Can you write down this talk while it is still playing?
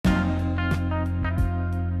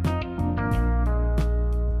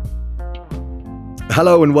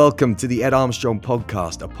Hello and welcome to the Ed Armstrong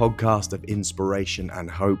Podcast, a podcast of inspiration and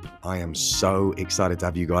hope. I am so excited to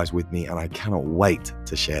have you guys with me, and I cannot wait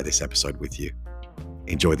to share this episode with you.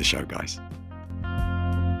 Enjoy the show, guys.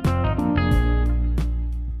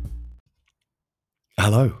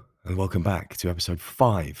 Hello and welcome back to episode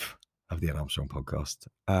 5 of the Ed Armstrong Podcast.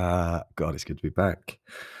 God, it's good to be back.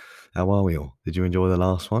 How are we all? Did you enjoy the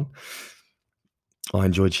last one? I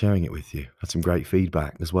enjoyed sharing it with you. Had some great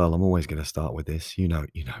feedback as well. I'm always going to start with this. You know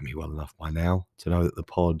me well enough by now to know that the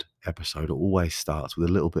pod episode always starts with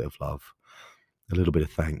a little bit of love, a little bit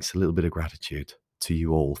of thanks, a little bit of gratitude to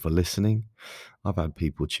you all for listening. I've had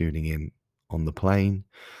people tuning in on the plane,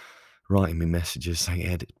 writing me messages saying,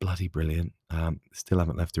 Ed, it's bloody brilliant. Still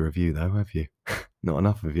haven't left a review though, have you? Not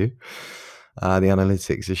enough of you. The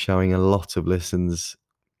analytics is showing a lot of listens,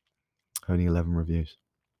 only 11 reviews.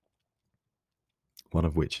 One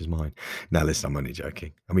of which is mine. Now, listen, I'm only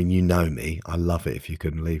joking. I mean, you know me. I love it if you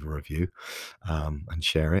can leave a review and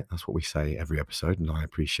share it. That's what we say every episode, and I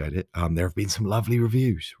appreciate it. There have been some lovely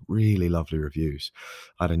reviews, really lovely reviews.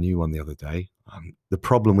 I had a new one the other day. The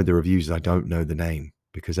problem with the reviews is I don't know the name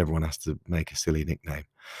because everyone has to make a silly nickname.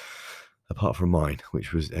 Apart from mine,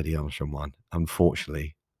 which was Eddie Armstrong 1.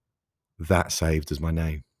 Unfortunately, that saved as my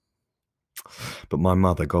name. But my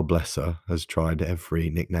mother, God bless her, has tried every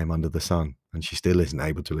nickname under the sun, and she still isn't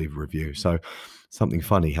able to leave a review. So something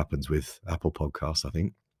funny happens with Apple Podcasts, I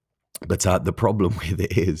think. But the problem with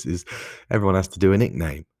it is everyone has to do a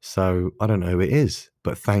nickname. So I don't know who it is,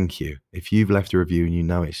 but thank you. If you've left a review and you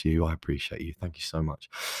know it's you, I appreciate you. Thank you so much.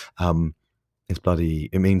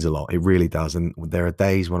 It means a lot. It really does. And there are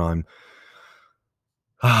days when I'm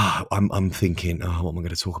thinking, what am I going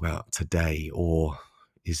to talk about today? Or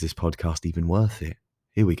is this podcast even worth it?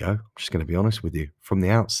 Here we go. I'm just going to be honest with you from the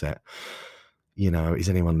outset. Is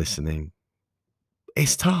anyone listening?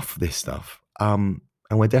 It's tough, this stuff. And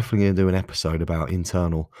we're definitely going to do an episode about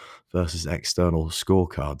internal versus external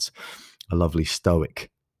scorecards, a lovely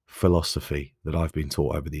Stoic philosophy that I've been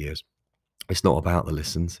taught over the years. It's not about the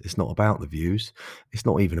listens. It's not about the views. It's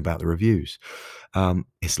not even about the reviews.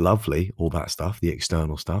 It's lovely, all that stuff, the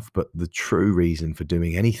external stuff. But the true reason for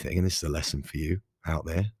doing anything, and this is a lesson for you out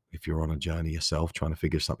there, if you're on a journey yourself, trying to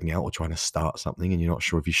figure something out or trying to start something and you're not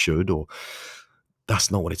sure if you should, or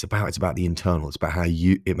that's not what it's about. It's about the internal. It's about how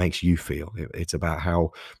it makes you feel. It's about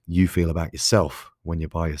how you feel about yourself when you're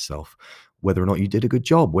by yourself, whether or not you did a good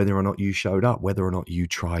job, whether or not you showed up, whether or not you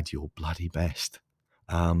tried your bloody best.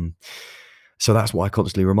 So that's what I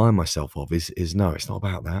constantly remind myself of is no, it's not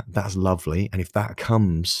about that. That's lovely. And if that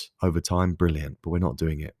comes over time, brilliant. But we're not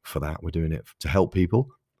doing it for that. We're doing it to help people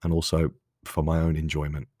and also for my own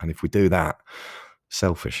enjoyment. And if we do that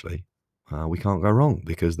selfishly, we can't go wrong,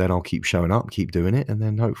 because then I'll keep showing up, keep doing it, and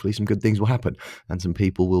then hopefully some good things will happen and some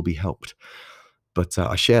people will be helped. But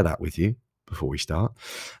I share that with you before we start,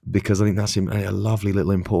 because I think that's a lovely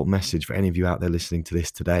little important message for any of you out there listening to this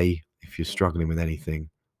today. If you're struggling with anything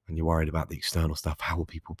and you're worried about the external stuff, how will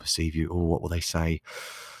people perceive you, or what will they say?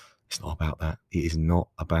 It's not about that. It is not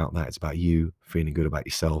about that. It's about you feeling good about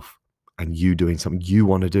yourself and you doing something you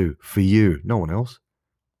want to do for you, no one else.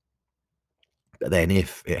 But then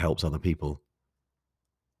if it helps other people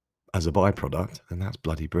as a byproduct, then that's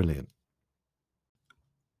bloody brilliant.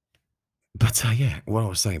 But what I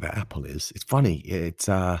was saying about Apple is, it's funny. It's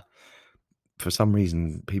for some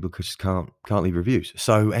reason people just can't leave reviews.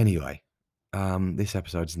 So anyway, this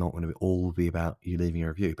episode is not going to all be about you leaving a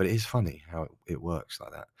review, but it is funny how it works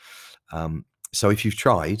like that. So if you've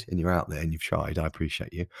tried and you're out there and you've tried, I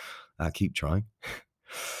appreciate you. Keep trying.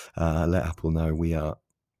 Let Apple know we are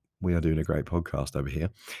doing a great podcast over here.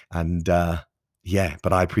 And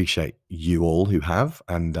but I appreciate you all who have.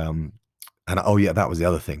 And that was the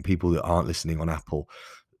other thing. People that aren't listening on Apple,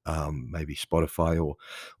 maybe Spotify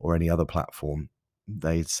or any other platform,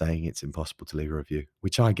 they're saying it's impossible to leave a review,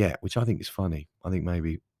 which I get, which I think is funny. I think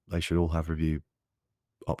maybe they should all have review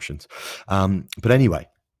options. But anyway,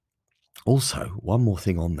 also one more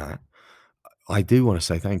thing on that. I do want to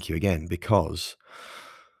say thank you again, because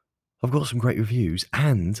I've got some great reviews,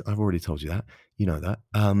 and I've already told you that, you know that.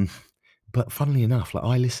 But funnily enough,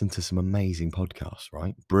 I listen to some amazing podcasts,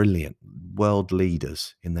 right? Brilliant world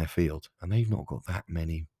leaders in their field, and they've not got that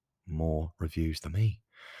many more reviews than me.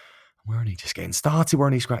 We're only just getting started. We're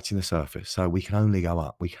only scratching the surface. So we can only go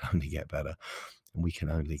up. We can only get better, and we can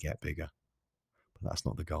only get bigger. But that's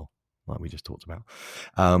not the goal, like we just talked about.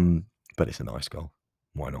 But it's a nice goal.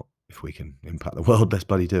 Why not? If we can impact the world, let's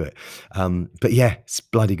bloody do it. But it's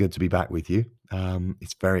bloody good to be back with you.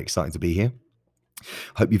 It's very exciting to be here.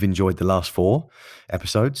 Hope you've enjoyed the last 4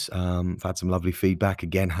 episodes. I've had some lovely feedback.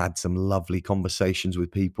 Again, had some lovely conversations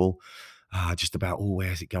with people. just about, oh,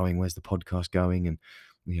 where's it going? Where's the podcast going? And,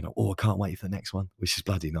 oh, I can't wait for the next one, which is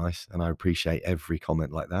bloody nice. And I appreciate every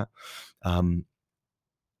comment like that. I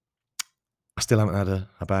still haven't had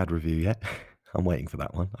a bad review yet. I'm waiting for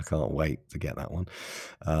that one. I can't wait to get that one.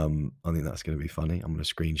 I think that's going to be funny. I'm going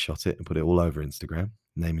to screenshot it and put it all over Instagram,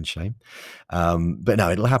 name and shame. But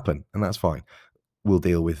no, it'll happen, and that's fine. We'll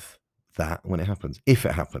deal with that when it happens. If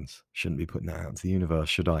it happens, shouldn't be putting that out into the universe,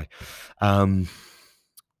 should I?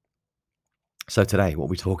 So today, what are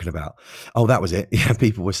we talking about? Oh, that was it. Yeah,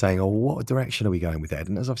 people were saying, oh, what direction are we going with Ed?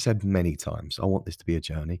 And as I've said many times, I want this to be a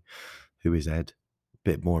journey. Who is Ed?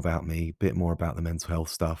 Bit more about me, bit more about the mental health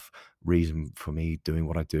stuff, reason for me doing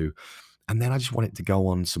what I do. And then I just want it to go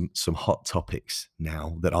on some hot topics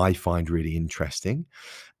now that I find really interesting.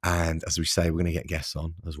 And as we say, we're going to get guests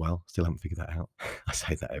on as well. Still haven't figured that out. I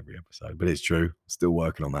say that every episode, but it's true. Still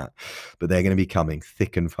working on that. But they're going to be coming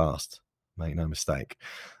thick and fast. Make no mistake.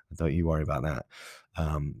 Don't you worry about that.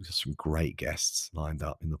 Just some great guests lined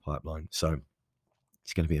up in the pipeline. So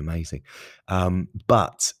it's going to be amazing.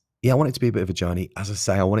 But yeah, I want it to be a bit of a journey. As I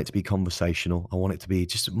say, I want it to be conversational. I want it to be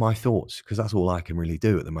just my thoughts, because that's all I can really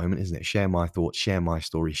do at the moment, isn't it? Share my thoughts, share my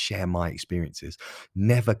stories, share my experiences.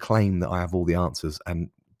 Never claim that I have all the answers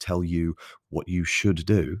and tell you what you should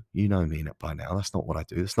do. You know me by now. That's not what I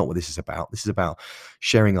do. That's not what this is about. This is about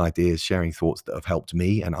sharing ideas, sharing thoughts that have helped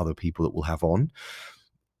me and other people that we'll have on,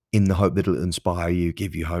 in the hope that it'll inspire you,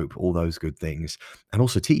 give you hope, all those good things, and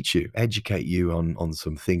also teach you, educate you on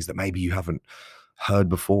some things that maybe you haven't heard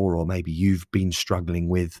before, or maybe you've been struggling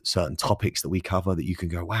with certain topics that we cover that you can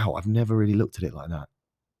go, wow, I've never really looked at it like that.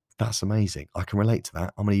 That's amazing. I can relate to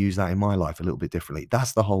that. I'm going to use that in my life a little bit differently.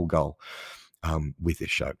 That's the whole goal with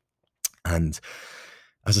this show. And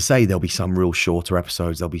as I say, there'll be some real shorter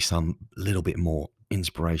episodes. There'll be some little bit more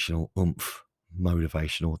inspirational,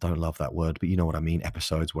 motivational. Don't love that word, but you know what I mean.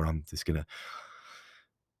 Episodes where I'm just going to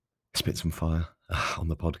spit some fire on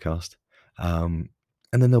the podcast.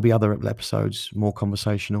 And then there'll be other episodes, more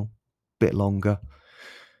conversational, bit longer.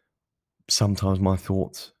 Sometimes my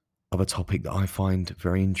thoughts of a topic that I find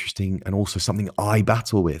very interesting, and also something I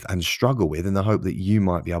battle with and struggle with, in the hope that you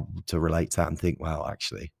might be able to relate to that and think, wow,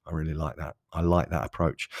 actually, I really like that. I like that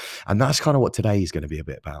approach. And that's kind of what today is going to be a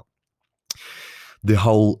bit about. The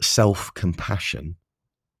whole self-compassion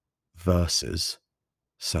versus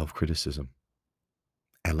self-criticism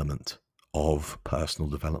element of personal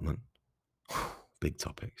development. Big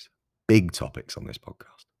topics on this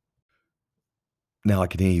podcast. Now I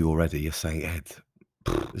can hear you already. You're saying, Ed,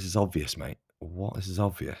 this is obvious, mate. What? This is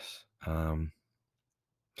obvious.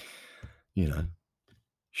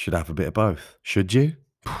 Should have a bit of both. Should you?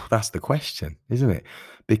 That's the question, isn't it?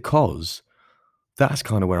 Because that's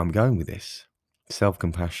kind of where I'm going with this.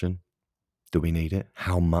 Self-compassion. Do we need it?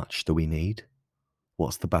 How much do we need?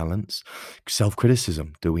 What's the balance?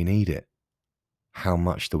 Self-criticism. Do we need it? How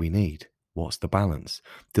much do we need? What's the balance?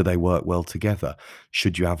 Do they work well together?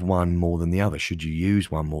 Should you have one more than the other? Should you use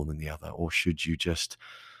one more than the other? Or should you just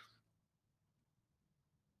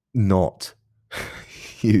not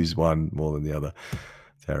use one more than the other?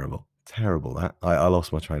 Terrible. Terrible that. I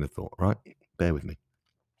lost my train of thought, right? Bear with me.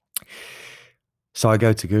 So I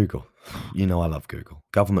go to Google. You know I love Google.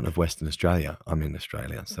 Government of Western Australia. I'm in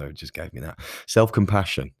Australia, so it just gave me that.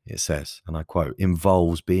 Self-compassion, it says, and I quote,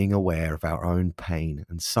 involves being aware of our own pain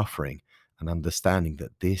and suffering and understanding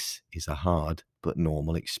that this is a hard but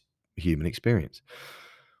normal human experience.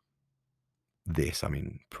 This, I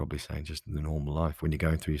mean, probably saying just the normal life when you're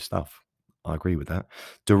going through your stuff. I agree with that.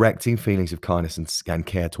 Directing feelings of kindness and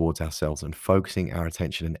care towards ourselves, and focusing our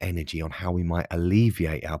attention and energy on how we might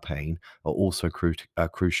alleviate our pain, are also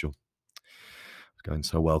crucial. It's going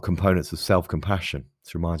so well. Components of self-compassion.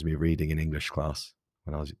 This reminds me of reading in English class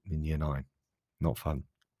when I was in year 9. Not fun.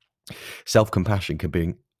 Self-compassion can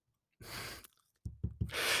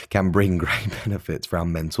bring great benefits for our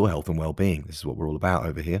mental health and well-being. This is what we're all about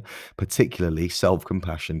over here. Particularly,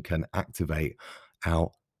 self-compassion can activate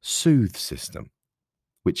our soothe system,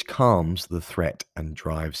 which calms the threat and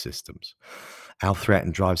drive systems. Our threat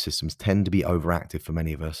and drive systems tend to be overactive for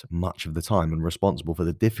many of us much of the time, and responsible for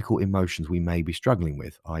the difficult emotions we may be struggling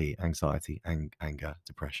with, i.e. anxiety, anger,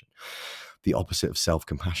 depression. The opposite of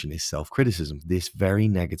self-compassion is self-criticism. This very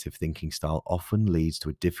negative thinking style often leads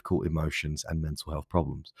to difficult emotions and mental health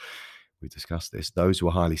problems. We discussed this. Those who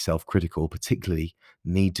are highly self-critical particularly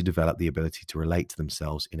need to develop the ability to relate to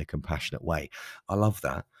themselves in a compassionate way. I love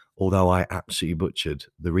that. Although I absolutely butchered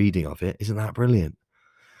the reading of it. Isn't that brilliant?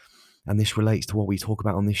 And this relates to what we talk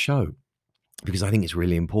about on this show, because I think it's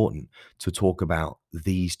really important to talk about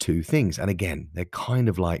these two things. And again, they're kind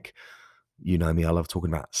of like, you know me, I love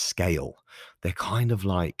talking about scale. They're kind of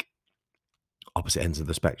like opposite ends of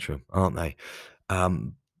the spectrum, aren't they?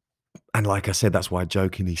 Um, and like I said, that's why I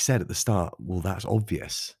jokingly said at the start, well, that's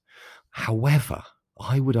obvious. However,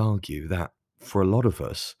 I would argue that for a lot of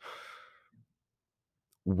us,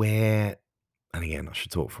 where, and again, I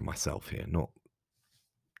should talk for myself here, not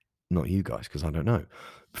you guys, because I don't know.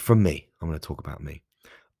 From me, I'm going to talk about me.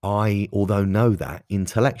 I, although know that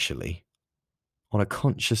intellectually, on a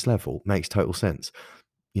conscious level, makes total sense.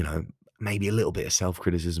 You know, maybe a little bit of self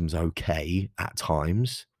criticism's okay at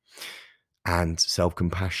times, and self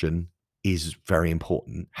compassion is very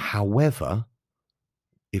important. However,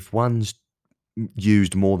 if one's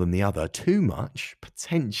used more than the other, too much,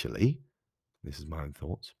 potentially, this is my own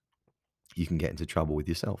thoughts, you can get into trouble with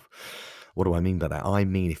yourself. What do I mean by that? I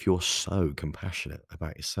mean, if you're so compassionate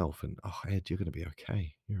about yourself and, oh, Ed, you're going to be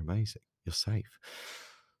okay. You're amazing. You're safe.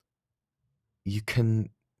 You can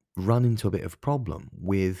run into a bit of a problem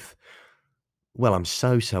with, well, I'm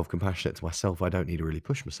so self compassionate to myself, I don't need to really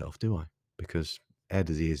push myself, do I? Because Ed,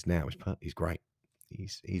 as he is now, he's great.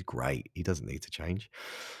 He's great. He doesn't need to change.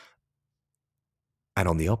 And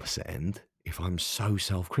on the opposite end, if I'm so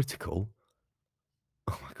self critical,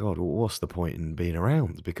 oh my God, what's the point in being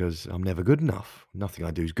around? Because I'm never good enough. Nothing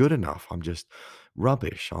I do is good enough. I'm just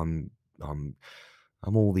rubbish. I'm I'm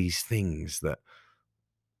all these things that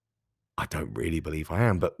I don't really believe I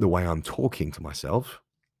am. But the way I'm talking to myself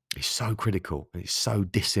is so critical and it's so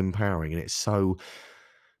disempowering and it's so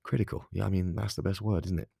critical. Yeah, I mean, that's the best word,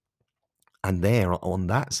 isn't it? And there on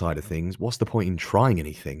that side of things, what's the point in trying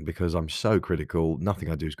anything? Because I'm so critical,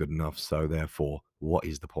 nothing I do is good enough. So therefore, what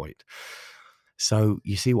is the point? So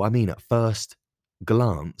you see what I mean? At first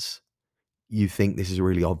glance, you think this is a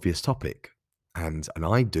really obvious topic. And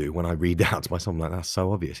I do when I read out to myself, I'm like, that's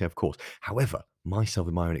so obvious. Yeah, of course. However, myself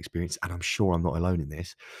in my own experience, and I'm sure I'm not alone in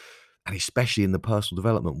this, and especially in the personal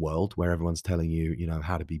development world where everyone's telling you, you know,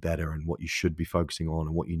 how to be better and what you should be focusing on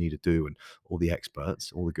and what you need to do, and all the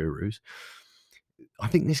experts, all the gurus, I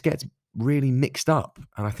think this gets really mixed up.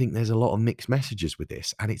 And I think there's a lot of mixed messages with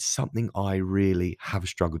this. And it's something I really have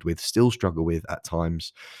struggled with, still struggle with at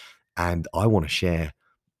times. And I want to share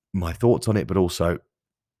my thoughts on it, but also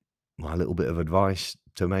my little bit of advice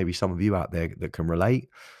to maybe some of you out there that can relate.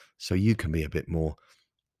 So you can be a bit more,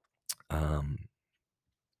 um,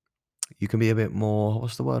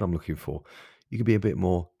 what's the word I'm looking for? You can be a bit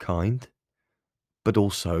more kind, but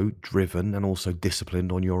also driven and also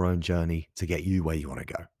disciplined on your own journey to get you where you want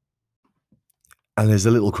to go. And there's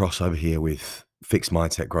a little crossover here with fixed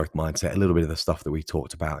mindset, growth mindset, a little bit of the stuff that we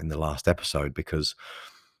talked about in the last episode, because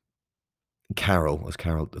Dr. Carol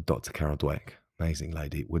Dweck, amazing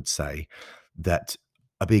lady, would say that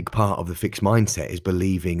a big part of the fixed mindset is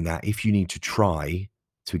believing that if you need to try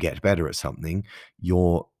to get better at something,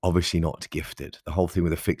 you're obviously not gifted. The whole thing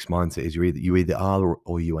with a fixed mindset is you either are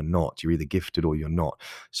or you are not. You're either gifted or you're not.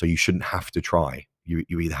 So you shouldn't have to try. You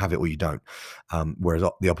either have it or you don't. Whereas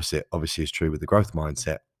the opposite obviously is true with the growth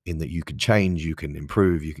mindset, in that you can change, you can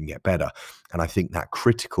improve, you can get better. And I think that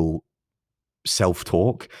critical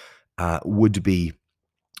self-talk would be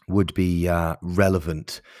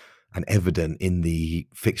relevant and evident in the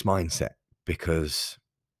fixed mindset, because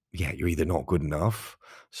yeah, you're either not good enough,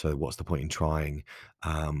 so what's the point in trying?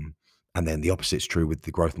 And then the opposite's true with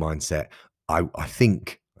the growth mindset. I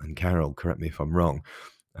think, and Carol, correct me if I'm wrong,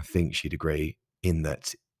 I think she'd agree in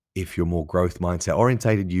that if you're more growth mindset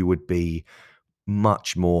orientated, you would be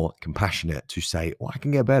much more compassionate to say, "Oh, I can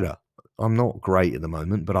get better. I'm not great at the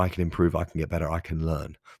moment, but I can improve. I can get better. I can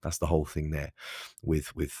learn." That's the whole thing there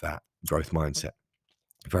with that growth mindset.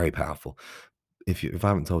 Very powerful. If I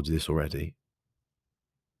haven't told you this already,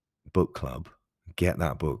 book club, get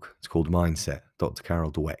that book. It's called Mindset, Dr.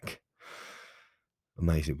 Carol Dweck.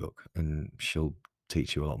 Amazing book, and she'll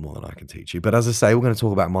teach you a lot more than I can teach you. But as I say, we're going to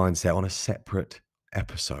talk about mindset on a separate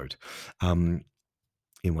episode.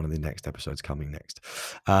 In one of the next episodes coming next.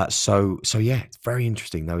 So yeah, it's very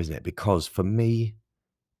interesting though, isn't it? Because for me,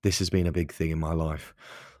 this has been a big thing in my life.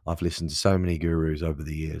 I've listened to so many gurus over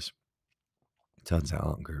the years. Turns out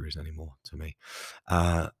aren't gurus anymore to me.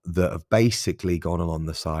 That have basically gone along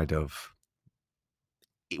the side of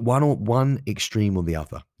one extreme or the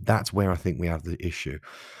other. That's where I think we have the issue.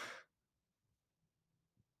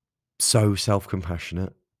 So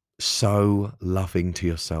self-compassionate, so loving to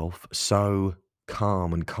yourself, so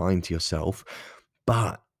calm and kind to yourself,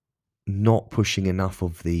 but not pushing enough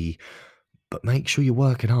of but make sure you're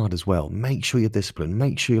working hard as well. Make sure you're disciplined.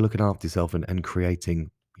 Make sure you're looking after yourself and creating,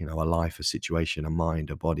 you know, a life, a situation, a mind,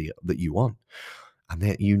 a body that you want. And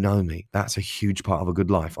that, you know me, that's a huge part of a good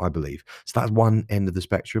life, I believe. So that's one end of the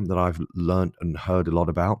spectrum that I've learned and heard a lot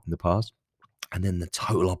about in the past. And then the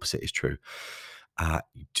total opposite is true.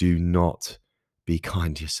 Do not Be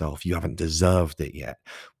kind to yourself. You haven't deserved it yet.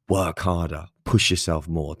 Work harder. Push yourself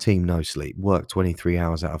more. Team no sleep. Work 23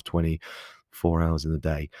 hours out of 24 hours in the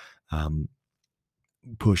day.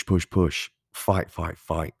 Push, push, push. Fight, fight,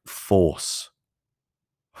 fight. Force,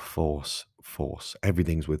 force, force.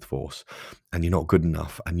 Everything's with force. And you're not good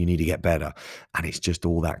enough and you need to get better. And it's just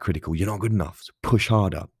all that critical. You're not good enough. So push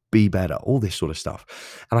harder. Be better. All this sort of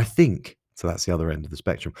stuff. And I think, so that's the other end of the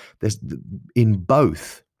spectrum. There's in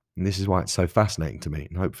both, and this is why it's so fascinating to me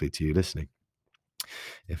and hopefully to you listening.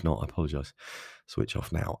 If not, I apologize. Switch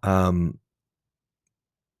off now.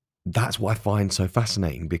 That's what I find so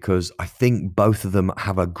fascinating, because I think both of them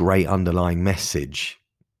have a great underlying message,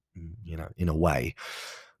 in a way,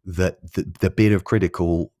 that the bit of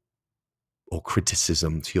critical or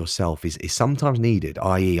criticism to yourself is sometimes needed,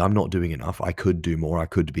 i.e., I'm not doing enough. I could do more. I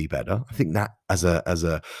could be better. I think that as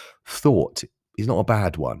a thought is not a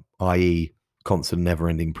bad one, i.e., constant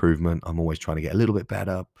never-ending improvement. I'm always trying to get a little bit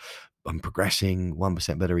better. I'm progressing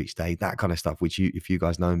 1% better each day, that kind of stuff, which if you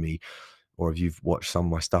guys know me, or if you've watched some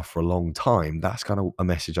of my stuff for a long time, that's kind of a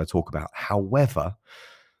message I talk about. However,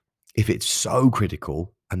 if it's so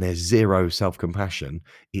critical and there's zero self-compassion,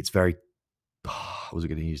 it's very, I was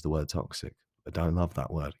going to use the word toxic. I don't love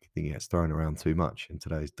that word. I think it gets thrown around too much in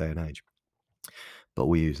today's day and age. But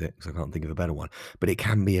we use it because I can't think of a better one. But it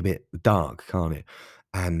can be a bit dark, can't it?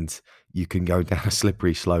 And you can go down a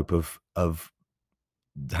slippery slope of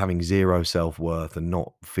having zero self-worth and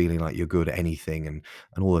not feeling like you're good at anything, and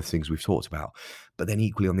all the things we've talked about. But then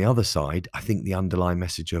equally on the other side, I think the underlying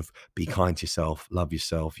message of be kind to yourself, love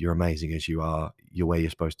yourself, you're amazing as you are, you're where you're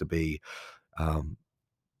supposed to be.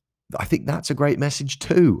 I think that's a great message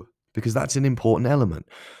too, because that's an important element.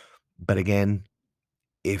 But again,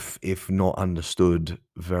 if not understood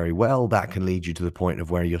very well, that can lead you to the point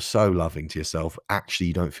of where you're so loving to yourself, actually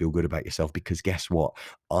you don't feel good about yourself. Because guess what?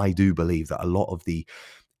 I do believe that a lot of the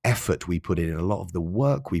effort we put in and a lot of the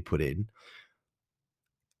work we put in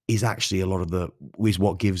is actually is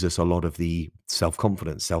what gives us a lot of the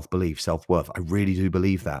self-confidence, self-belief, self-worth. I really do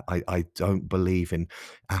believe that. I don't believe in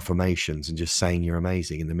affirmations and just saying you're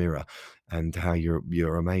amazing in the mirror and how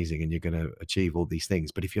you're amazing and you're going to achieve all these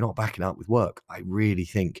things. But if you're not backing up with work, I really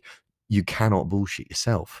think you cannot bullshit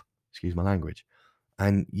yourself. Excuse my language.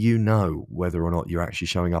 And whether or not you're actually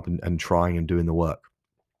showing up and trying and doing the work.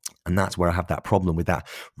 And that's where I have that problem with that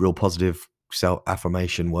real positive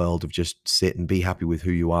self-affirmation world of just sit and be happy with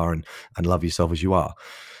who you are and love yourself as you are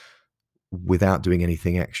without doing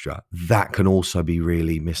anything extra. That can also be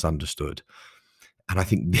really misunderstood. And I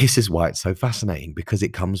think this is why it's so fascinating, because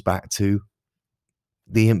it comes back to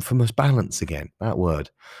the infamous balance again, that word,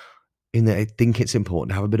 in that I think it's important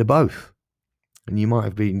to have a bit of both. And you might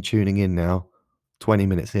have been tuning in now, 20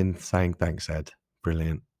 minutes in, saying, thanks, Ed.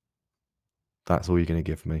 Brilliant. That's all you're going to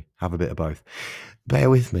give me. Have a bit of both.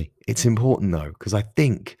 Bear with me. It's important though, because I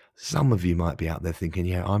think some of you might be out there thinking,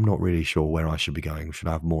 yeah, I'm not really sure where I should be going. Should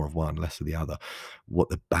I have more of one, less of the other? What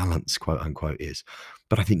the balance, quote unquote, is.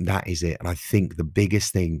 But I think that is it. And I think the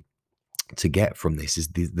biggest thing to get from this is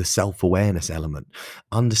the self-awareness element,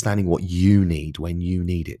 understanding what you need when you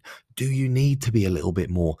need it. Do you need to be a little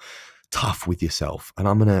bit more tough with yourself? And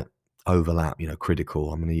I'm going to overlap,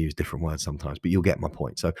 critical. I'm going to use different words sometimes, but you'll get my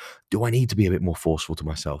point. So do I need to be a bit more forceful to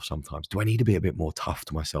myself sometimes? Do I need to be a bit more tough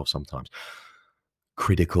to myself sometimes?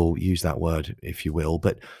 Critical, use that word if you will,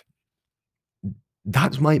 but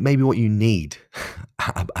that's maybe what you need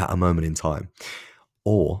at a moment in time.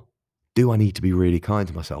 Or do I need to be really kind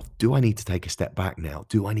to myself? Do I need to take a step back now?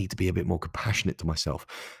 Do I need to be a bit more compassionate to myself?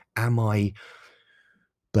 Am I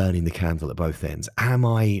burning the candle at both ends? Am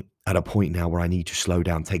I at a point now where I need to slow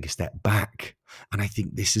down, take a step back? And I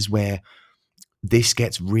think this is where this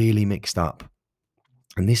gets really mixed up.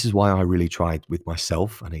 And this is why I really tried with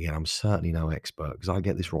myself. And again, I'm certainly no expert because I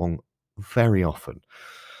get this wrong very often.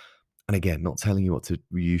 And again, not telling you what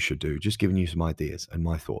you should do, just giving you some ideas and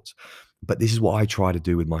my thoughts. But this is what I try to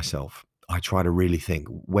do with myself. I try to really think,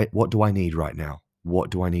 what do I need right now?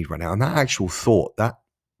 What do I need right now? And that actual thought, that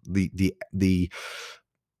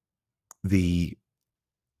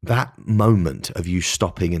that moment of you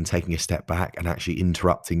stopping and taking a step back and actually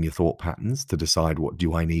interrupting your thought patterns to decide what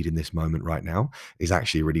do I need in this moment right now is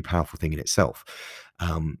actually a really powerful thing in itself.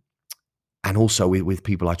 And also with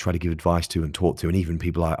people I try to give advice to and talk to, and even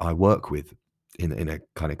people I work with in a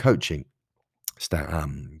kind of coaching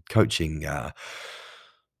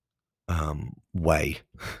way.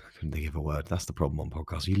 Couldn't think of a word. That's the problem on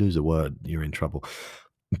podcasts. You lose a word, you're in trouble.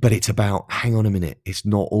 But it's about, hang on a minute. It's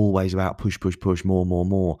not always about push,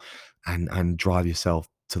 more, and drive yourself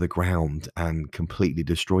to the ground and completely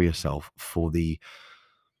destroy yourself for the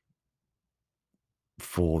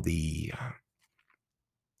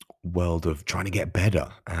world of trying to get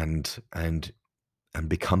better and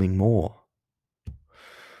becoming more.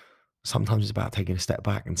 Sometimes it's about taking a step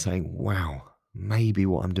back and saying, wow, maybe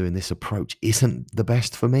what I'm doing, this approach isn't the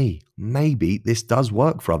best for me. Maybe this does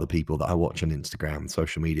work for other people that I watch on Instagram and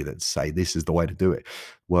social media that say this is the way to do it.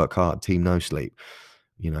 Work hard, team no sleep,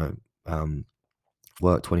 you know, um,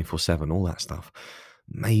 work 24/7, all that stuff.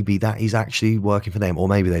 Maybe that is actually working for them, or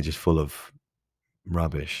maybe they're just full of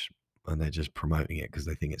rubbish and they're just promoting it because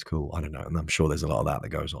they think it's cool. I don't know. And I'm sure there's a lot of that that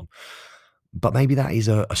goes on. But maybe that is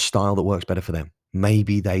a style that works better for them.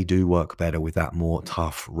 Maybe they do work better with that more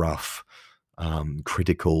tough, rough,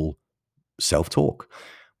 critical self talk.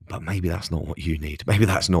 But maybe that's not what you need. Maybe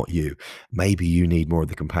that's not you. Maybe you need more of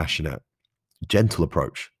the compassionate, gentle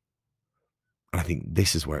approach. And I think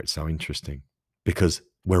this is where it's so interesting because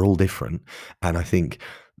we're all different. And I think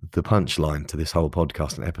the punchline to this whole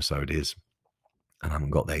podcast and episode is, and I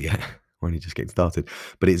haven't got there yet. We're only just getting started,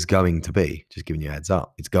 but it's going to be, just giving you a heads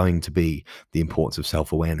up, it's going to be the importance of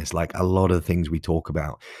self awareness. Like a lot of the things we talk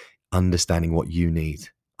about, understanding what you need,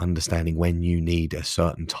 understanding when you need a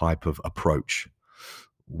certain type of approach,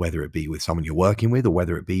 whether it be with someone you're working with or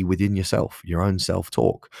whether it be within yourself, your own self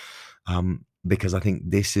talk. Because I think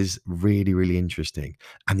this is really, really interesting.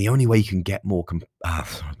 And the only way you can get more, I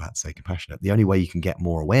was about to say compassionate, the only way you can get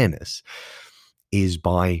more awareness is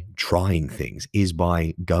by trying things, is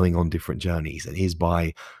by going on different journeys, and is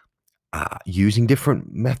by using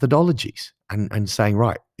different methodologies and saying,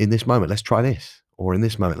 right, in this moment, let's try this, or in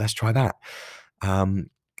this moment, let's try that. And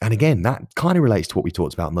again, that kind of relates to what we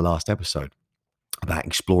talked about in the last episode about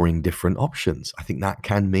exploring different options. I think that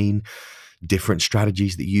can mean different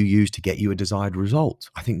strategies that you use to get you a desired result.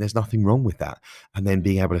 I think there's nothing wrong with that. And then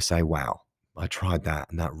being able to say, wow, I tried that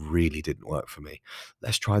and that really didn't work for me.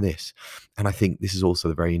 Let's try this. And I think this is also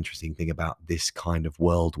the very interesting thing about this kind of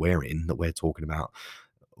world we're in, that we're talking about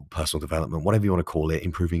personal development, whatever you want to call it,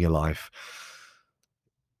 improving your life.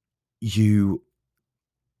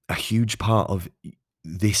 A huge part of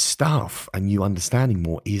this stuff and you understanding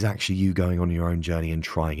more is actually you going on your own journey and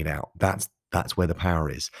trying it out. That's where the power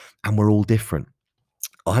is. And we're all different.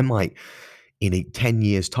 I might, in 10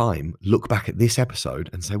 years' time, look back at this episode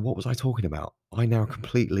and say, what was I talking about? I now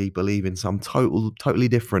completely believe in some totally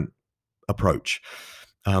different approach.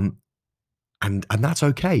 Um, and that's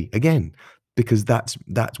okay, again, because that's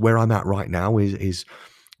where I'm at right now is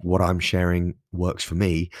what I'm sharing works for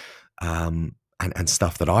me, and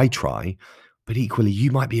stuff that I try. But equally,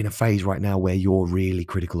 you might be in a phase right now where you're really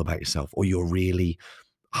critical about yourself, or you're really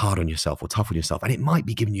hard on yourself or tough on yourself, and it might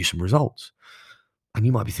be giving you some results. And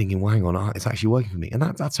you might be thinking, well, hang on, it's actually working for me. And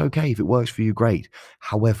that's okay. If it works for you, great.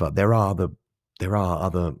 However, there are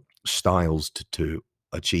other styles to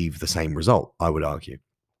achieve the same result, I would argue.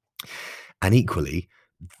 And equally,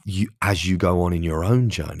 as you go on in your own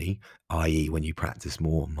journey, i.e., when you practice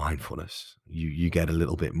more mindfulness, you get a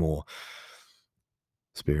little bit more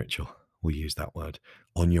spiritual. We'll use that word.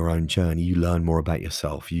 On your own journey, you learn more about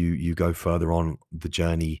yourself. You go further on the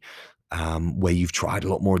journey, where you've tried a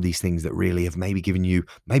lot more of these things that really have maybe given you,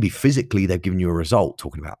 maybe physically they've given you a result,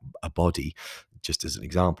 talking about a body, just as an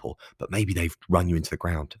example, but maybe they've run you into the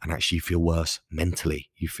ground and actually you feel worse mentally.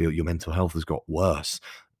 You feel your mental health has got worse,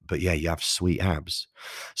 but yeah, you have sweet abs.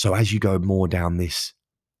 So as you go more down this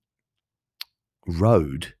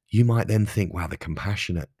road, you might then think, wow, the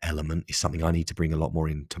compassionate element is something I need to bring a lot more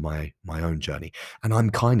into my own journey. And I'm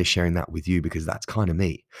kind of sharing that with you because that's kind of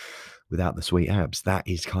me without the sweet abs. That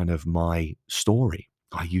is kind of my story.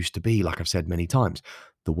 I used to be, like I've said many times,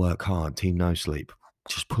 the work hard, team no sleep,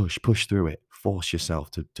 just push through it, force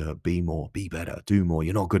yourself to be more, be better, do more.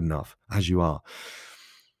 You're not good enough as you are.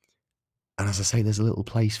 And as I say, there's a little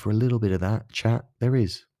place for a little bit of that chat. There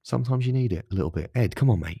is. Sometimes you need it a little bit. Ed, come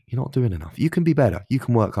on, mate. You're not doing enough. You can be better. You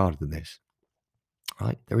can work harder than this.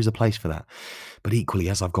 Right? There is a place for that. But equally,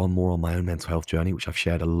 as I've gone more on my own mental health journey, which I've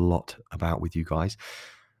shared a lot about with you guys,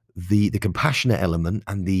 the compassionate element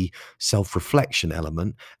and the self-reflection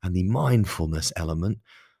element and the mindfulness element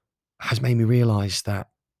has made me realize that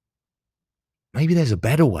maybe there's a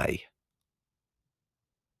better way.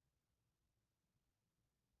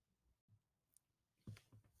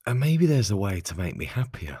 And maybe there's a way to make me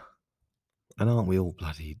happier. And aren't we all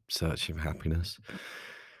bloody searching for happiness?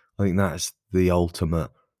 I think that's the ultimate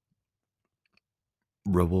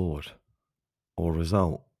reward or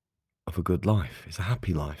result of a good life. It's a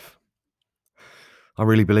happy life. I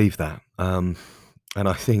really believe that. And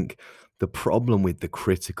I think the problem with the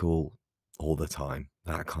critical all the time,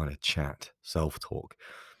 that kind of chat, self talk,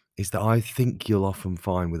 is that I think you'll often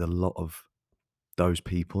find with a lot of those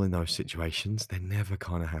people in those situations, they're never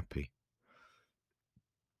kind of happy.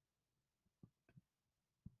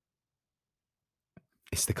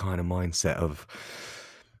 It's the kind of mindset of,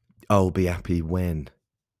 I'll be happy when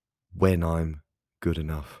I'm good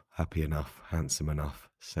enough, happy enough, handsome enough,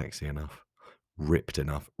 sexy enough, ripped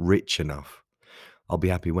enough, rich enough. I'll be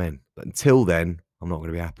happy when. But until then, I'm not going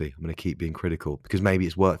to be happy. I'm going to keep being critical because maybe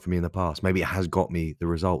it's worked for me in the past. Maybe it has got me the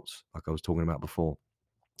results, like I was talking about before.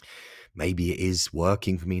 Maybe it is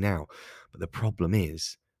working for me now. But the problem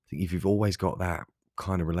is, I think if you've always got that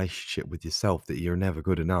kind of relationship with yourself that you're never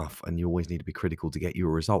good enough and you always need to be critical to get you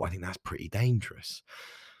a result, I think that's pretty dangerous.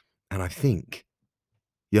 And I think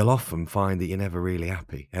you'll often find that you're never really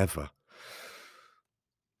happy, ever.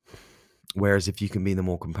 Whereas if you can be the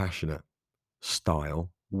more compassionate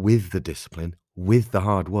style with the discipline, with the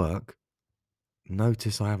hard work,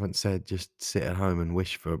 notice I haven't said just sit at home and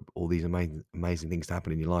wish for all these amazing things to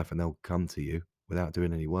happen in your life and they'll come to you without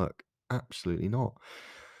doing any work. Absolutely not.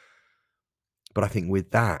 But I think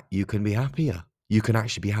with that, you can be happier. You can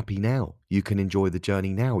actually be happy now. You can enjoy the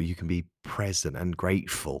journey now. You can be present and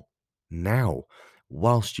grateful now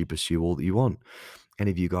whilst you pursue all that you want. Any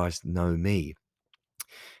of you guys know me,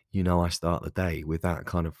 you know I start the day with that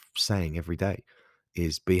kind of saying every day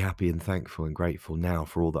is be happy and thankful and grateful now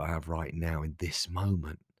for all that I have right now in this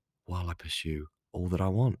moment while I pursue all that I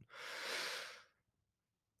want.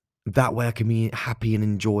 That way I can be happy and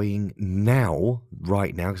enjoying now,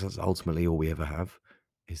 right now, because that's ultimately all we ever have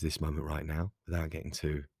is this moment right now without getting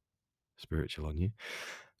too spiritual on you.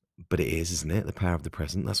 But it is, isn't it? The power of the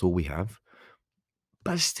present. That's all we have.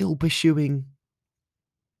 But still pursuing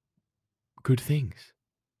good things,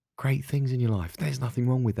 great things in your life. There's nothing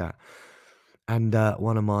wrong with that. And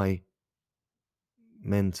one of my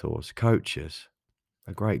mentors, coaches,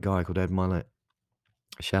 a great guy called Ed Milet.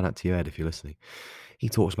 Shout out to you, Ed, if you're listening. He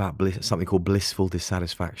talks about something called blissful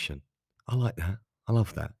dissatisfaction. I like that. I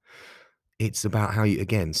love that. It's about how you,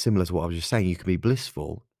 again, similar to what I was just saying, you can be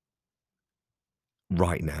blissful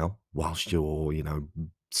right now whilst you're,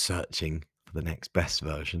 searching for the next best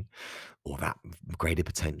version or that greater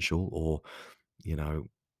potential or, you know,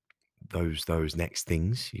 those next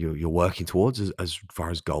things you're working towards as far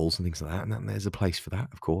as goals and things like that. And then there's a place for that,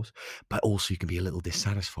 of course. But also you can be a little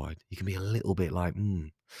dissatisfied. You can be a little bit like,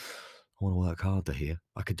 I want to work harder here.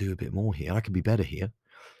 I could do a bit more here. I could be better here.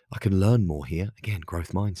 I can learn more here. Again,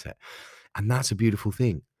 growth mindset. And that's a beautiful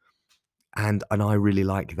thing. And I really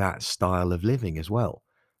like that style of living as well.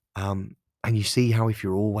 And you see how if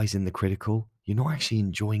you're always in the critical, you're not actually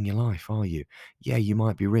enjoying your life, are you? Yeah, you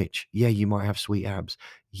might be rich. Yeah, you might have sweet abs.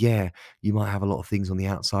 Yeah, you might have a lot of things on the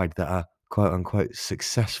outside that are quote unquote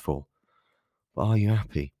successful. But are you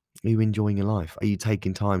happy? Are you enjoying your life? Are you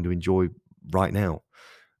taking time to enjoy right now?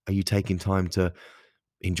 Are you taking time to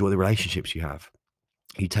enjoy the relationships you have?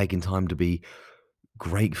 Are you taking time to be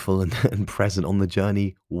grateful and, and present on the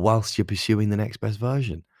journey whilst you're pursuing the next best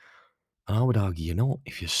version? And I would argue you're not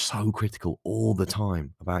if you're so critical all the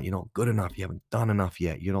time about you're not good enough, you haven't done enough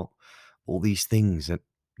yet, you're not all these things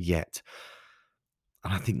yet.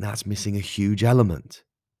 And I think that's missing a huge element.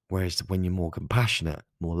 Whereas when you're more compassionate,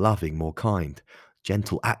 more loving, more kind,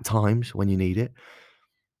 gentle at times when you need it,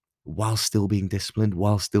 while still being disciplined,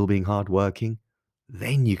 while still being hardworking,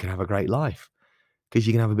 then you can have a great life because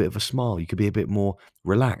you can have a bit of a smile. You could be a bit more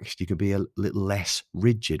relaxed. You could be a little less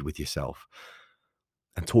rigid with yourself.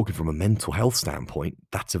 And talking from a mental health standpoint,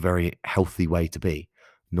 that's a very healthy way to be.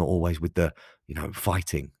 Not always with the,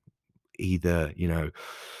 fighting either,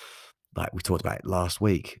 like we talked about last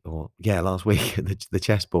week last week, the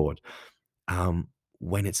chessboard.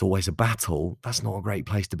 When it's always a battle, that's not a great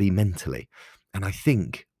place to be mentally. And I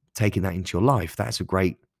think taking that into your life, that's a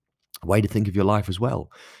great way to think of your life as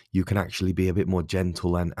well. You can actually be a bit more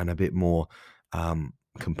gentle and a bit more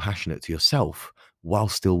compassionate to yourself while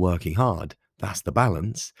still working hard. That's the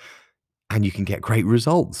balance. And you can get great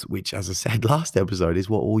results, which, as I said last episode, is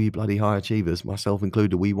what all you bloody high achievers, myself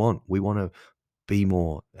included, we want. We want to be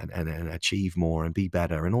more and achieve more and be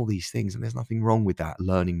better and all these things. And there's nothing wrong with that.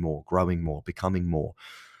 Learning more, growing more, becoming more.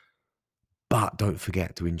 But don't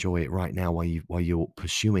forget to enjoy it right now while you're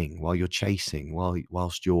pursuing, while you're chasing,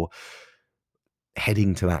 whilst you're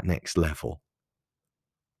heading to that next level,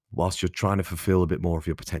 whilst you're trying to fulfill a bit more of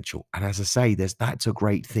your potential. And as I say, that's a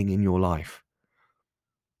great thing in your life.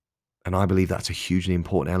 And I believe that's a hugely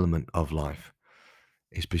important element of life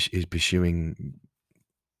is pursuing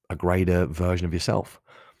a greater version of yourself.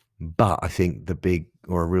 But I think the big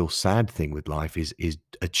or a real sad thing with life is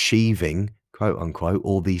achieving, quote unquote,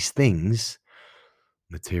 all these things,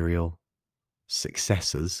 material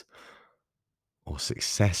successes or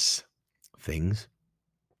success things,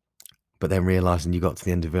 but then realizing you got to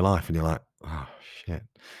the end of your life and you're like, oh shit,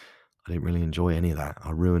 I didn't really enjoy any of that.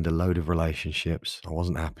 I ruined a load of relationships. I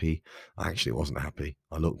wasn't happy. I actually wasn't happy.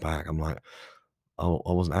 I look back, I'm like, I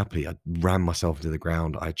wasn't happy. I ran myself into the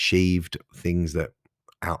ground. I achieved things that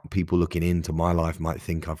people looking into my life might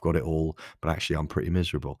think I've got it all, but actually I'm pretty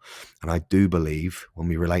miserable. And I do believe when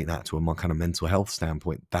we relate that to a more kind of mental health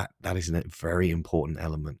standpoint, that is a very important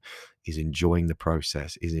element, is enjoying the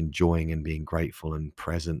process, is enjoying and being grateful and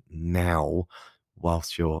present now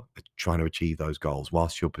whilst you're trying to achieve those goals,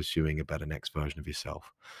 whilst you're pursuing a better next version of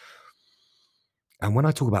yourself. And when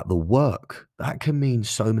I talk about the work, that can mean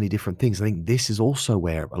so many different things. I think this is also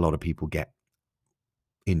where a lot of people get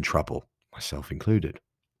in trouble, myself included.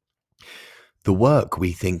 The work,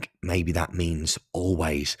 we think maybe that means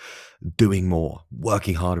always doing more,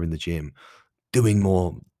 working harder in the gym, doing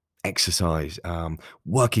more exercise,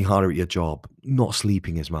 working harder at your job, not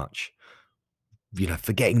sleeping as much,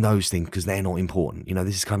 forgetting those things because they're not important.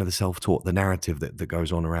 This is kind of the self-taught, the narrative that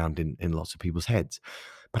goes on around in lots of people's heads.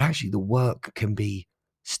 But actually, the work can be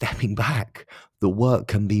stepping back. The work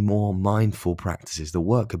can be more mindful practices. The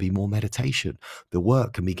work can be more meditation. The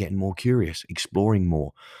work can be getting more curious, exploring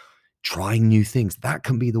more, trying new things. That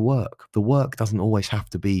can be the work. The work doesn't always have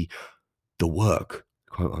to be the work,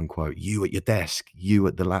 quote unquote. You at your desk, you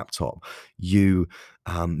at the laptop, you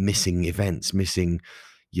missing events, missing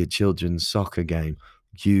your children's soccer game,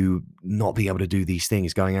 you not being able to do these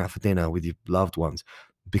things, going out for dinner with your loved ones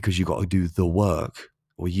because you got to do the work,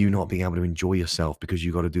 or you not being able to enjoy yourself because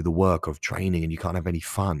you got to do the work of training and you can't have any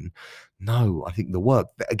fun. No, I think the work,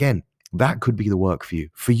 again, that could be the work for you.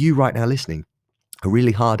 For you right now listening, a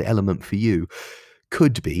really hard element for you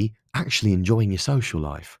could be actually enjoying your social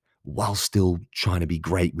life while still trying to be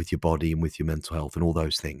great with your body and with your mental health and all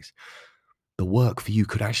those things. The work for you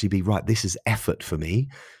could actually be, right, this is effort for me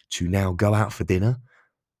to now go out for dinner,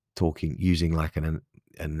 using like an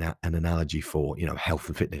analogy for, health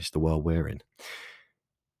and fitness, the world we're in,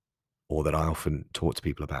 or that I often talk to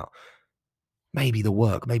people about. Maybe the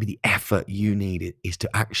work, maybe the effort you need is to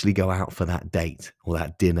actually go out for that date or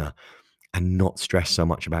that dinner and not stress so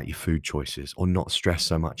much about your food choices, or not stress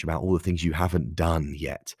so much about all the things you haven't done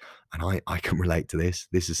yet. And I can relate to this.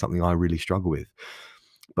 This is something I really struggle with.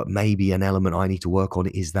 But maybe an element I need to work on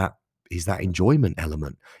is that enjoyment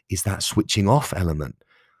element, is that switching off element.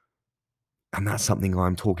 And that's something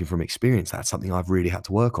I'm talking from experience. That's something I've really had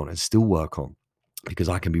to work on and still work on, because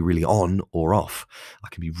I can be really on or off. I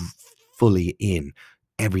can be fully in.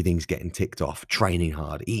 Everything's getting ticked off, training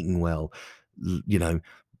hard, eating well,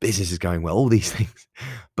 business is going well, all these things.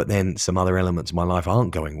 But then some other elements of my life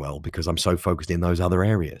aren't going well because I'm so focused in those other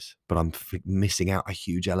areas, but I'm missing out a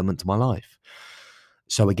huge element to my life.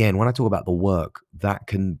 So again, when I talk about the work, that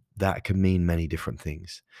can mean many different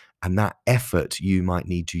things. And that effort you might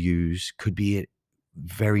need to use could be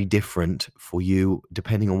very different for you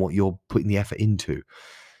depending on what you're putting the effort into.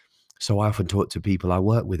 So I often talk to people I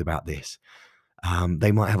work with about this.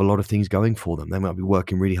 They might have a lot of things going for them. They might be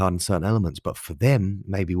working really hard in certain elements, but for them,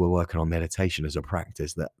 maybe we're working on meditation as a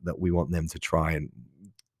practice that we want them to try and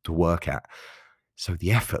to work at. So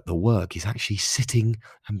the effort, the work is actually sitting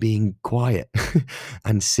and being quiet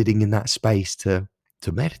and sitting in that space to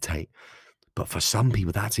meditate. But for some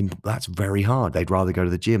people, that's very hard. They'd rather go to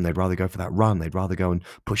the gym. They'd rather go for that run. They'd rather go and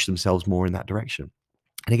push themselves more in that direction.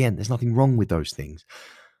 And again, there's nothing wrong with those things.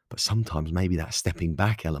 But sometimes maybe that stepping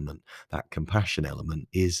back element, that compassion element,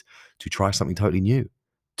 is to try something totally new,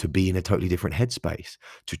 to be in a totally different headspace,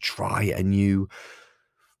 to try a new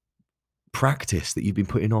practice that you've been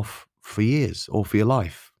putting off for years or for your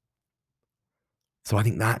life. So I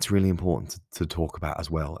think that's really important to talk about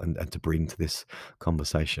as well, and to bring to this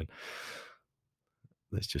conversation.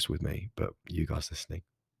 That's just with me, but you guys listening.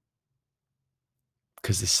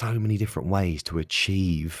 Because there's so many different ways to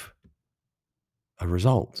achieve a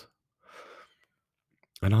result.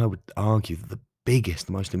 And I would argue that the biggest,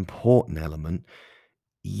 the most important element,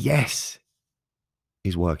 yes,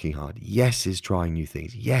 is working hard. Yes, is trying new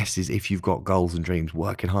things. Yes, is if you've got goals and dreams,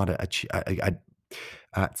 working hard at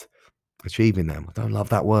achieving them. I don't love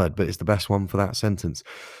that word, but it's the best one for that sentence,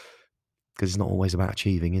 because it's not always about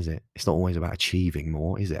achieving, is it? It's not always about achieving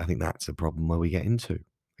more, is it? I think that's a problem where we get into.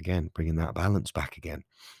 Again, bringing that balance back again.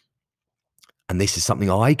 And this is something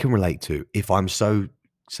I can relate to. If I'm so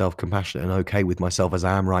self-compassionate and okay with myself as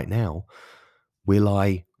I am right now, will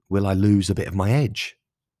I lose a bit of my edge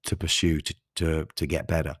to pursue, to get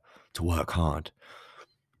better, to work hard?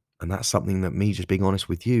 And that's something that, me just being honest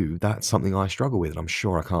with you, that's something I struggle with. And I'm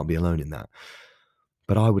sure I can't be alone in that.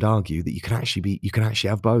 But I would argue that you can actually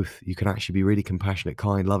have both. You can actually be really compassionate,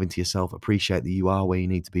 kind, loving to yourself, appreciate that you are where you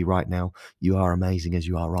need to be right now. You are amazing as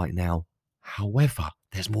you are right now. However,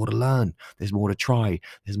 there's more to learn, there's more to try,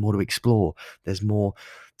 there's more to explore, there's more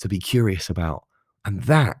to be curious about. And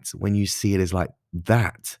that, when you see it as like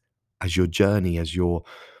that, as your journey, as your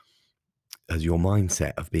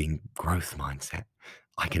mindset of being growth mindset,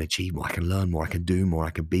 I can achieve more, I can learn more, I can do more,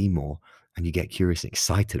 I can be more. And you get curious and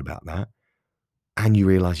excited about that. And you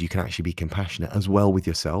realize you can actually be compassionate as well with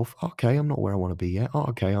yourself. Okay, I'm not where I want to be yet. Oh,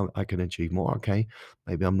 okay, I can achieve more. Okay,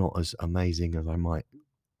 maybe I'm not as amazing as I might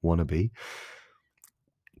want to be.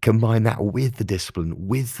 Combine that with the discipline,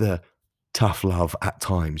 with the tough love at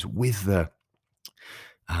times, with the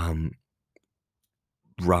um,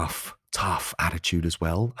 rough, tough attitude as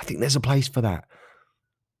well. I think there's a place for that.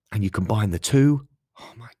 And you combine the two,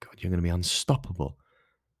 oh my God, you're going to be unstoppable.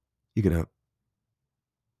 You're going to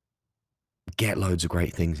get loads of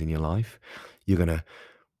great things in your life. You're going to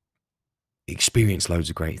experience loads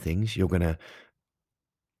of great things. You're going to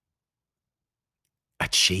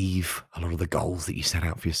achieve a lot of the goals that you set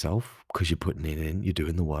out for yourself because you're putting it in, you're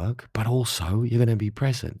doing the work, but also you're going to be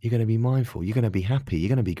present, you're going to be mindful, you're going to be happy, you're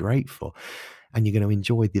going to be grateful, and you're going to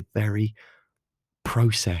enjoy the very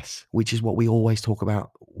process, which is what we always talk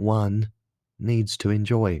about. One needs to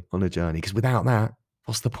enjoy on a journey because without that,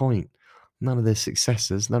 what's the point? None of the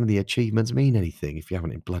successes, none of the achievements mean anything if you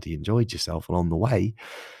haven't bloody enjoyed yourself along the way.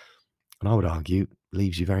 And I would argue,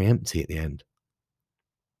 leaves you very empty at the end.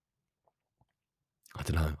 I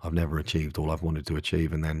don't know. I've never achieved all I've wanted to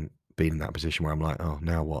achieve, and then been in that position where I'm like, oh,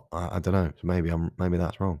 now what? I don't know. So maybe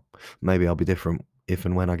that's wrong. Maybe I'll be different if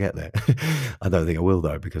and when I get there. I don't think I will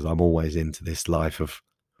though, because I'm always into this life of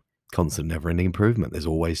constant, never-ending improvement. There's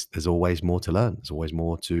always more to learn. There's always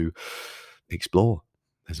more to explore.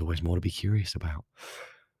 There's always more to be curious about.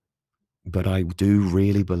 But I do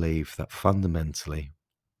really believe that fundamentally,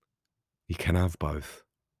 you can have both.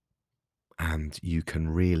 And you can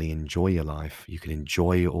really enjoy your life. You can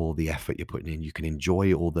enjoy all the effort you're putting in. You can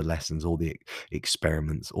enjoy all the lessons, all the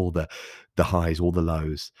experiments, all the highs, all the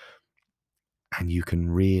lows, and you can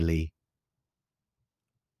really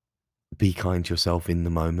be kind to yourself in the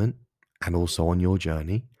moment and also on your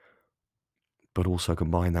journey, but also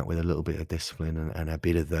combine that with a little bit of discipline and a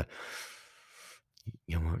bit of the,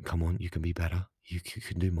 you know what, come on, you can be better. You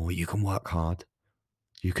can do more. You can work hard.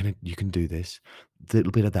 You can do this. A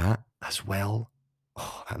little bit of that as well.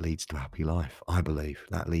 Oh, that leads to a happy life, I believe.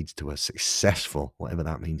 That leads to a successful, whatever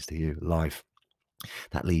that means to you, life.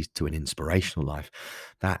 That leads to an inspirational life.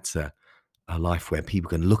 That's a life where people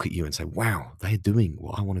can look at you and say, "Wow, they're doing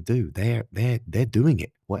what I want to do. They're doing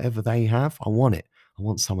it. Whatever they have, I want it. I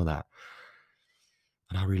want some of that."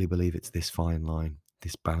 And I really believe it's this fine line,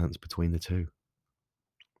 this balance between the two.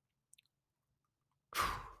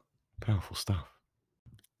 Powerful stuff.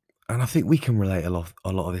 And I think we can relate a lot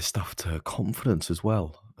of this stuff to confidence as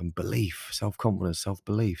well, and belief, self-confidence,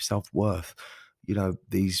 self-belief, self-worth.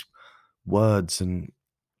 These words, and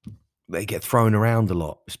they get thrown around a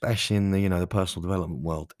lot, especially in the personal development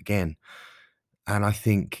world again. And I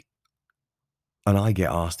think, and I get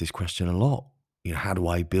asked this question a lot, how do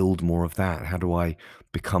I build more of that? How do I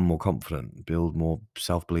become more confident, build more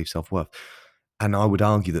self-belief, self-worth? And I would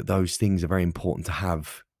argue that those things are very important to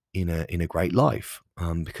have in a great life,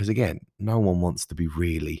 because again, no one wants to be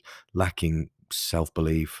really lacking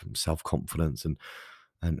self-belief, self-confidence,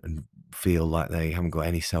 and feel like they haven't got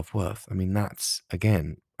any self-worth. I mean, that's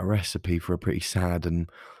again a recipe for a pretty sad and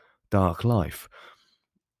dark life.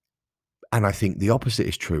 And I think the opposite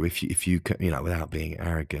is true. If you can, without being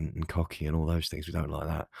arrogant and cocky and all those things, we don't like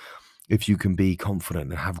that. If you can be confident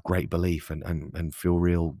and have great belief and feel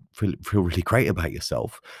really great about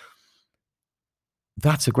yourself,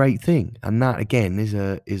 that's a great thing. And that again is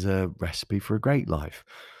a recipe for a great life.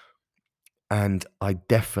 And I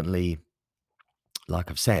definitely, like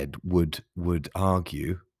I've said, would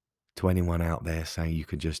argue to anyone out there saying you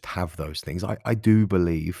can just have those things. I do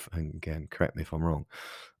believe, and again, correct me if I'm wrong,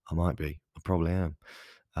 I might be, I probably am.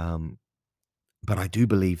 Um, but I do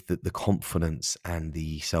believe that the confidence and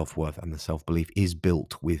the self-worth and the self-belief is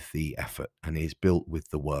built with the effort, and is built with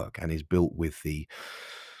the work, and is built with the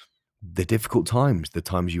difficult times, the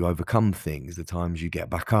times you overcome things, the times you get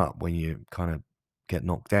back up when you kind of get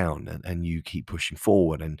knocked down, and you keep pushing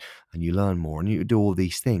forward, and you learn more and you do all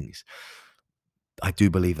these things. I do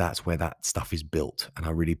believe that's where that stuff is built. And I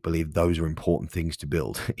really believe those are important things to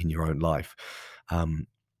build in your own life. Um,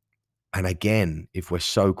 and again, if we're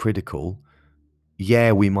so critical,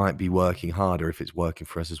 yeah, we might be working harder if it's working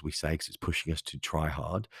for us, as we say, because it's pushing us to try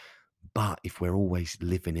hard. But if we're always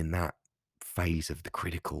living in that phase of the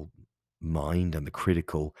critical mind and the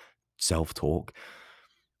critical self talk,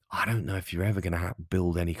 I don't know if you're ever going to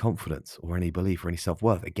build any confidence or any belief or any self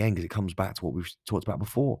worth. Again, because it comes back to what we've talked about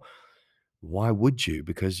before. Why would you?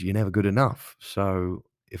 Because you're never good enough. So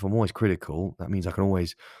if I'm always critical, that means I can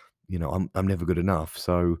always, I'm never good enough.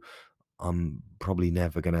 So I'm probably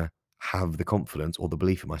never gonna have the confidence or the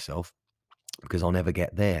belief in myself because I'll never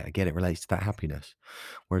get there. Again, it relates to that happiness.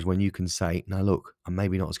 Whereas when you can say, "No, look, I'm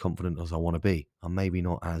maybe not as confident as I want to be. I'm maybe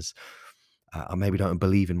not as, I maybe don't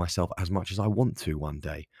believe in myself as much as I want to one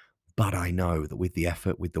day, but I know that with the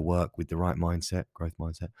effort, with the work, with the right mindset, growth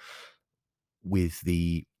mindset, with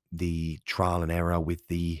the trial and error, with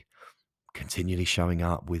the continually showing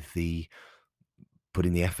up, with the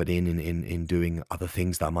putting the effort in doing other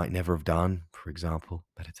things that I might never have done, for example,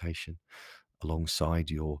 meditation, alongside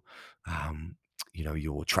your, um,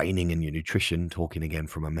 your training and your nutrition, talking again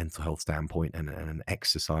from a mental health standpoint and an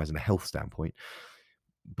exercise and a health standpoint.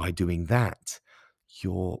 By doing that,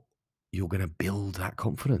 you're you're going to build that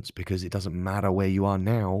confidence because it doesn't matter where you are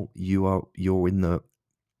now. You're in the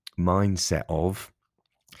mindset of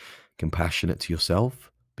compassionate to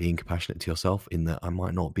yourself, being compassionate to yourself in that I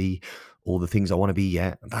might not be all the things I want to be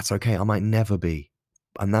yet. That's okay. I might never be.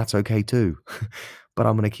 And that's okay too. But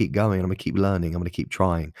I'm going to keep going. I'm going to keep learning. I'm going to keep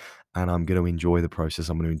trying. And I'm going to enjoy the process.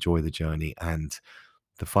 I'm going to enjoy the journey. And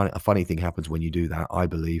a funny thing happens when you do that, I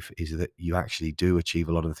believe, is that you actually do achieve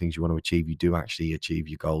a lot of the things you want to achieve. You do actually achieve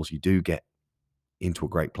your goals. You do get into a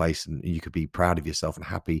great place and you could be proud of yourself and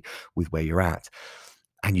happy with where you're at.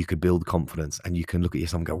 And you could build confidence and you can look at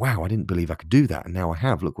yourself and go, wow, I didn't believe I could do that. And now I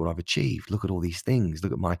have. Look what I've achieved. Look at all these things.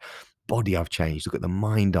 Look at my body I've changed. Look at the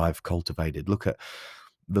mind I've cultivated. Look at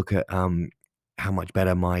how much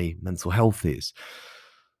better my mental health is.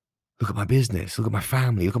 Look at my business. Look at my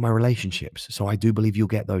family. Look at my relationships. So I do believe you'll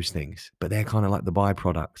get those things, but they're kind of like the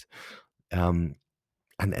byproduct. Um,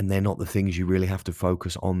 and they're not the things you really have to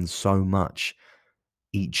focus on so much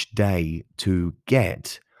each day to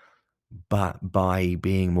get, but by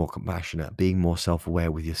being more compassionate, being more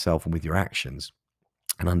self-aware with yourself and with your actions,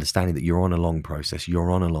 and understanding that you're on a long process, you're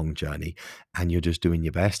on a long journey, and you're just doing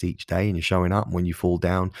your best each day, and you're showing up. And when you fall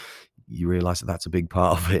down, you realize that that's a big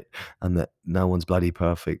part of it, and that no one's bloody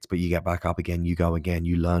perfect. But you get back up again, you go again,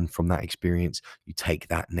 you learn from that experience, you take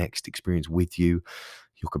that next experience with you.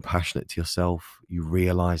 You're compassionate to yourself. You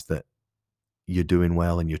realize that you're doing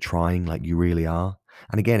well and you're trying like you really are.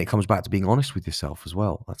 And again, it comes back to being honest with yourself as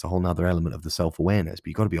well. That's a whole nother element of the self-awareness, but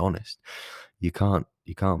you got to be honest. You can't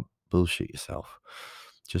bullshit yourself.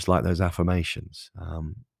 Just like those affirmations.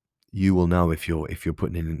 You will know if you're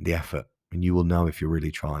putting in the effort, and you will know if you're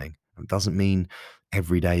really trying. It doesn't mean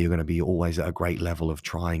every day you're going to be always at a great level of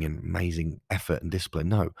trying and amazing effort and discipline.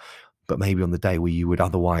 No, but maybe on the day where you would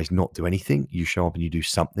otherwise not do anything, you show up and you do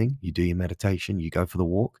something, you do your meditation, you go for the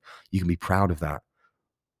walk, you can be proud of that.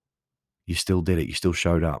 You still did it, you still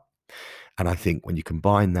showed up. And I think when you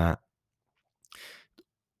combine that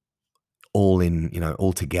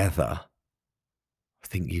all together, I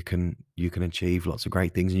think you can achieve lots of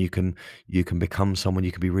great things, and you can become someone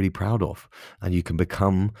you can be really proud of, and you can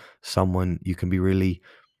become someone you can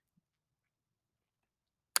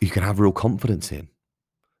have real confidence in,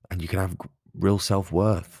 and you can have real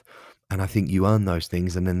self-worth. And I think you earn those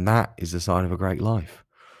things, and then that is the sign of a great life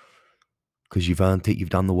because you've earned it, you've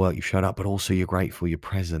done the work, you've showed up, but also you're grateful, you're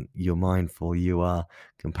present, you're mindful, you are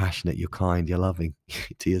compassionate, you're kind, you're loving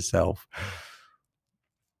to yourself.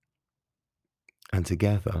 And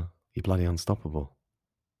together, you're bloody unstoppable.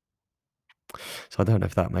 So I don't know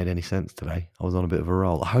if that made any sense today. I was on a bit of a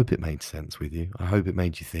roll. I hope it made sense with you. I hope it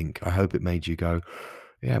made you think. I hope it made you go,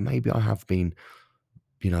 yeah, maybe I have been,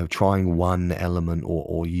 trying one element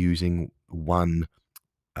or using one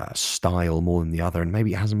style more than the other, and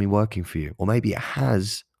maybe it hasn't been working for you, or maybe it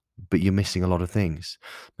has, but you're missing a lot of things.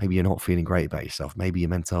 Maybe you're not feeling great about yourself. Maybe your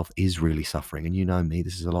mental health is really suffering. And you know me,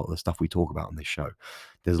 this is a lot of the stuff we talk about on this show.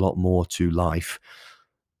 There's a lot more to life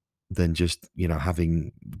than just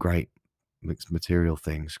having great mixed material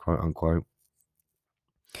things, quote unquote.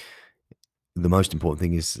 The most important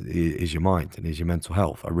thing is your mind and is your mental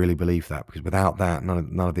health. I really believe that, because without that,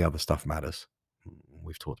 none of the other stuff matters.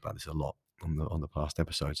 We've talked about this a lot on the past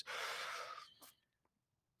episodes.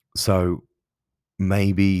 So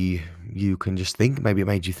maybe you can just think. Maybe it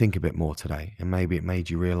made you think a bit more today, and maybe it made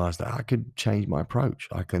you realize that I could change my approach.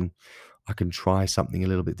 I can try something a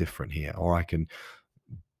little bit different here, or I can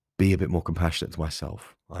be a bit more compassionate to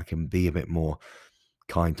myself. I can be a bit more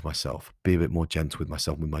kind to myself, be a bit more gentle with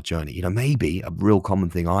myself with my journey. Maybe a real common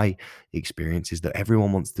thing I experience is that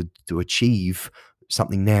everyone wants to achieve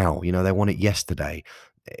something now. They want it yesterday,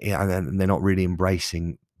 and they're not really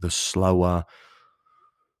embracing the slower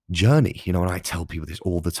journey. And I tell people this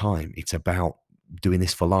all the time. It's about doing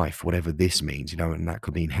this for life, whatever this means. And that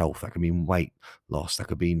could mean health, that could mean weight loss, that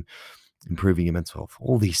could mean improving your mental health,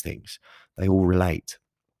 all these things. they all relate.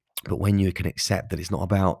 But when you can accept that it's not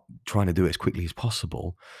about trying to do it as quickly as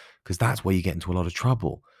possible, because that's where you get into a lot of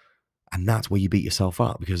trouble. And that's where you beat yourself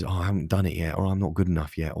up because, oh, I haven't done it yet, or I'm not good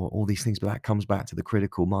enough yet, or all these things. But that comes back to the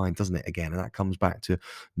critical mind, doesn't it? Again, and that comes back to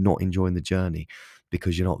not enjoying the journey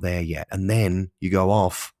because you're not there yet. And then you go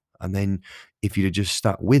off. And then if you'd have just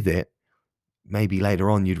stuck with it, maybe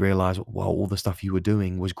later on you'd realize, well, all the stuff you were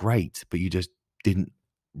doing was great, but you just didn't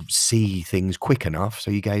see things quick enough.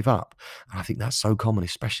 So you gave up. And I think that's so common,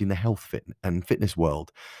 especially in the health and fitness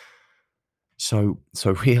world. So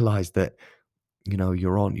realize that,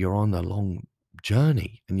 you're on a long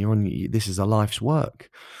journey and this is a life's work.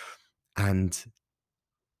 And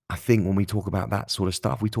I think when we talk about that sort of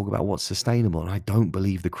stuff, we talk about what's sustainable. And I don't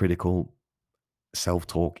believe the critical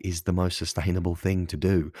self-talk is the most sustainable thing to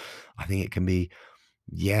do. I think it can be,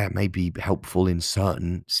 maybe helpful in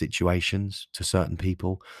certain situations to certain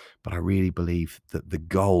people, but I really believe that the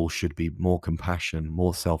goal should be more compassion,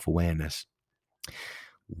 more self-awareness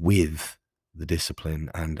with the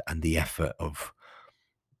discipline and the effort of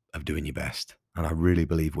doing your best. And I really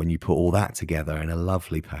believe when you put all that together in a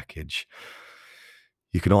lovely package,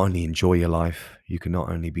 you can not only enjoy your life, you can not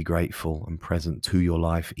only be grateful and present to your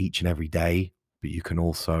life each and every day, but you can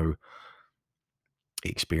also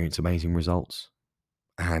experience amazing results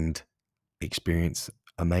and experience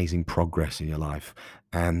amazing progress in your life.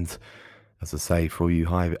 And as I say, for all you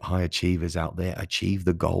high achievers out there, achieve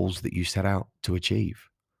the goals that you set out to achieve.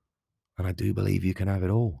 And I do believe you can have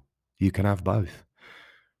it all. You can have both.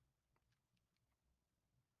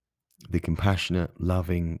 The compassionate,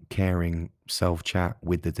 loving, caring self-chat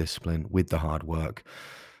with the discipline, with the hard work,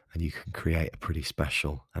 and you can create a pretty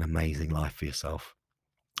special and amazing life for yourself.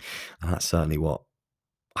 And that's certainly what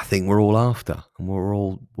I think we're all after, and we're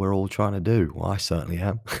all trying to do. Well, I certainly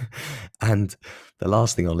am. And the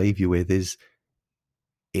last thing I'll leave you with is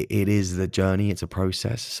it is the journey, it's a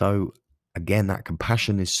process. So again, that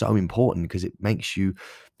compassion is so important because it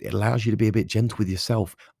allows you to be a bit gentle with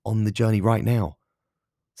yourself on the journey right now.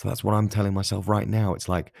 So that's what I'm telling myself right now. It's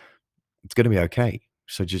like, it's going to be okay.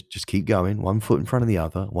 So just keep going, one foot in front of the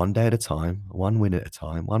other, one day at a time, one win at a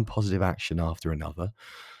time, one positive action after another.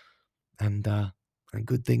 And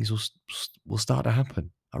good things will start to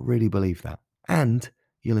happen. I really believe that. And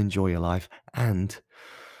you'll enjoy your life and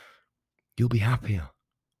you'll be happier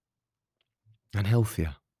and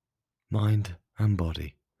healthier, mind and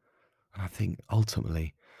body. And I think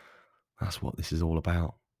ultimately that's what this is all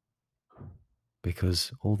about.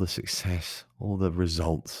 Because all the success, all the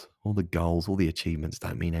results, all the goals, all the achievements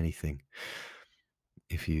don't mean anything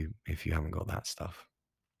if you haven't got that stuff.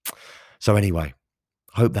 So anyway,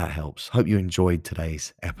 hope that helps. Hope you enjoyed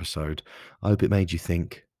today's episode. I hope it made you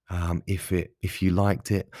think. If you liked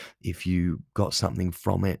it, if you got something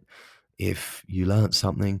from it, if you learned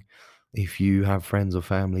something, if you have friends or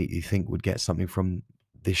family you think would get something from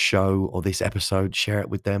this show or this episode, share it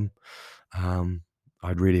with them.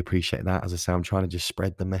 I'd really appreciate that. As I say, I'm trying to just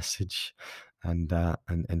spread the message and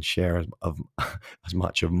share as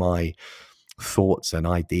much of my thoughts and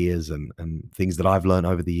ideas and things that I've learned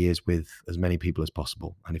over the years with as many people as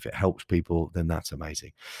possible. And if it helps people, then that's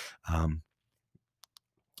amazing.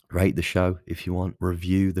 Rate the show if you want,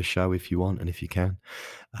 review the show if you want, and if you can.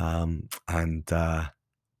 And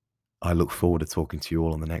I look forward to talking to you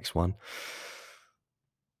all on the next one.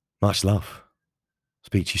 Much love.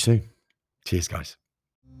 Speak to you soon. Cheers, guys.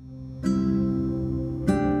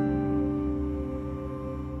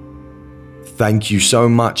 Thank you so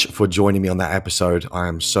much for joining me on that episode. I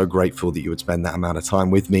am so grateful that you would spend that amount of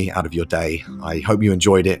time with me out of your day. I hope you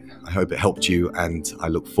enjoyed it. I hope it helped you, and I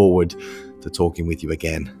look forward to talking with you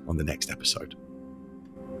again on the next episode.